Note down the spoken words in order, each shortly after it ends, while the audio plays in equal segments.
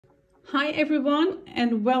Hi everyone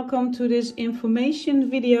and welcome to this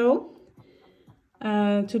information video.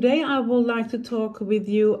 Today I would like to talk with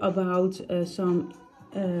you about some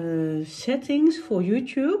settings for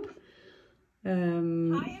YouTube.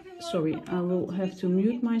 Sorry, I will have to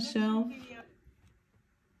mute myself.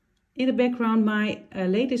 In the background my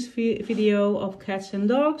latest video of cats and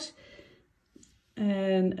dogs.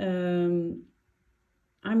 And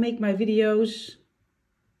I make my videos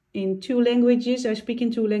in two languages. I speak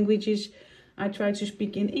in two languages. I try to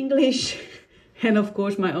speak in English and of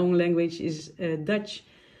course my own language is Dutch.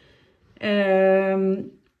 I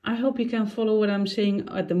hope you can follow what I'm saying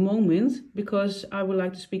at the moment, because I would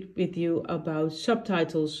like to speak with you about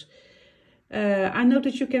subtitles. I know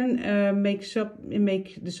that you can make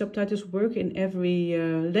the subtitles work in every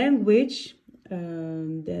language.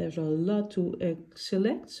 There's a lot to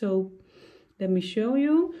select, so let me show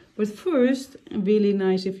you. But first, really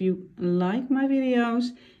nice if you like my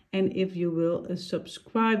videos and if you will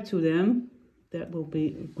subscribe to them. That will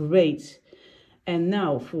be great. And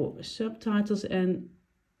now for subtitles and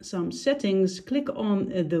some settings, click on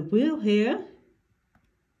the wheel here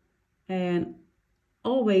and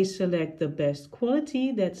always select the best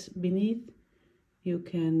quality that's beneath. You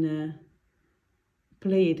can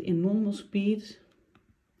play it in normal speed.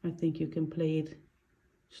 I think you can play it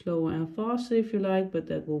slower and faster if you like, but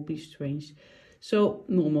that will be strange. So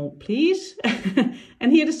normal, please. And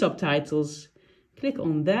here are the subtitles. Click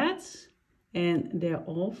on that and they're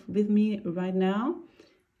off with me right now.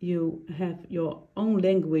 You have your own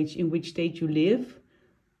language in which state you live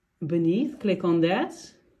beneath. Click on that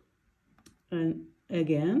and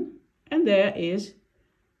again, and there is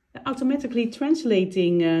automatically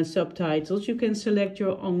translating subtitles. You can select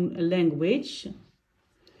your own language.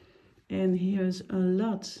 And here's a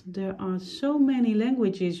lot. There are so many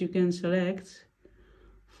languages you can select.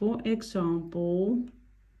 For example,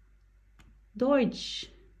 Deutsch.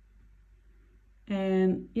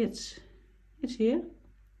 And it's here.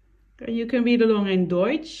 You can read along in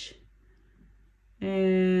Deutsch.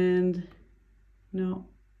 And now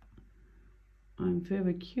I'm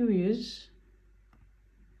very curious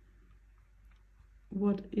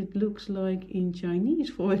what it looks like in Chinese,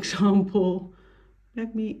 for example.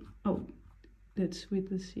 Let me, oh, that's with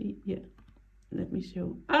the C, yeah. Let me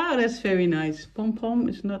show. Ah, that's very nice. Pom pom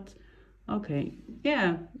is not, okay.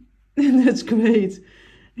 Yeah, that's great.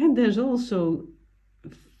 And there's also,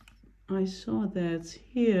 I saw that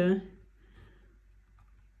here.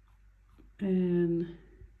 And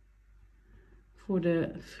for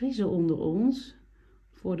the Friese onder ons,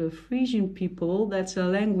 for the Frisian people, that's a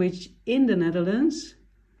language in the Netherlands.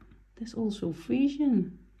 There's also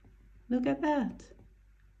Frisian. Look at that.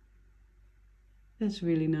 That's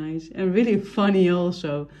really nice and really funny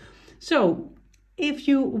also. So if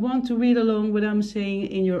you want to read along what I'm saying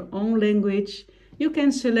in your own language, you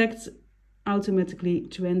can select automatically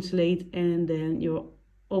translate and then your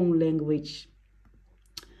own language.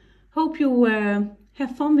 Hope you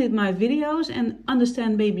have fun with my videos and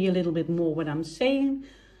understand maybe a little bit more what I'm saying.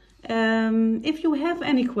 If you have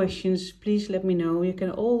any questions, please let me know. You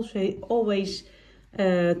can also always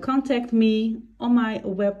contact me on my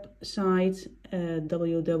website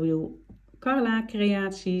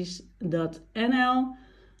www.carlacreaties.nl,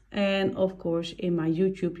 and of course in my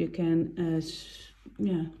YouTube you can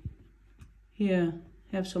here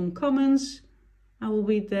have some comments. I will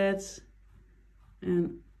read that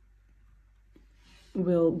and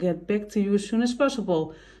will get back to you as soon as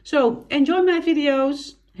possible. So enjoy my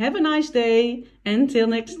videos, have a nice day, until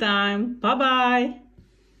next time, bye bye.